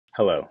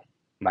Hello,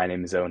 my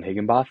name is Owen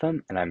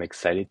Higinbotham, and I'm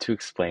excited to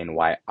explain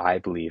why I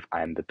believe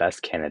I am the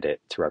best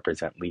candidate to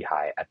represent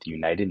Lehigh at the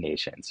United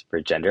Nations for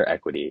gender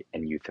equity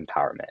and youth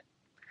empowerment.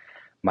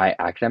 My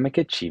academic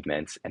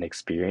achievements and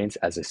experience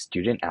as a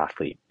student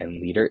athlete and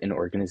leader in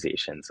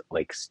organizations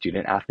like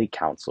Student Athlete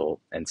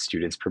Council and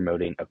Students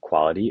Promoting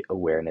Equality,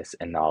 Awareness,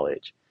 and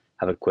Knowledge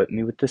have equipped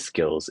me with the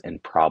skills in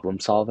problem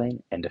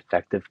solving and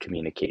effective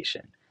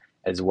communication,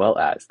 as well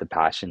as the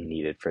passion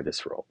needed for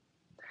this role.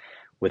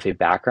 With a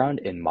background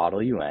in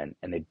Model UN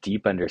and a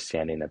deep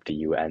understanding of the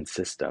UN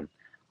system,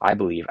 I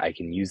believe I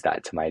can use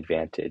that to my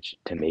advantage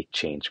to make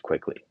change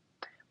quickly.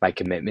 My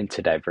commitment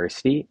to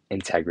diversity,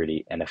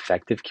 integrity, and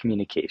effective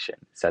communication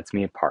sets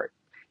me apart,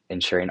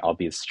 ensuring I'll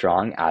be a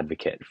strong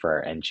advocate for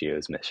our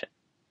NGO's mission.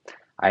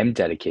 I am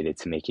dedicated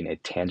to making a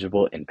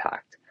tangible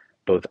impact,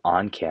 both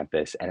on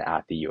campus and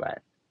at the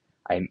UN.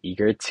 I am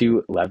eager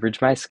to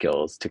leverage my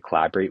skills to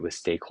collaborate with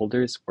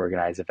stakeholders,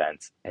 organize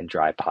events, and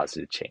drive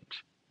positive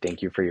change.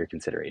 Thank you for your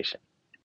consideration.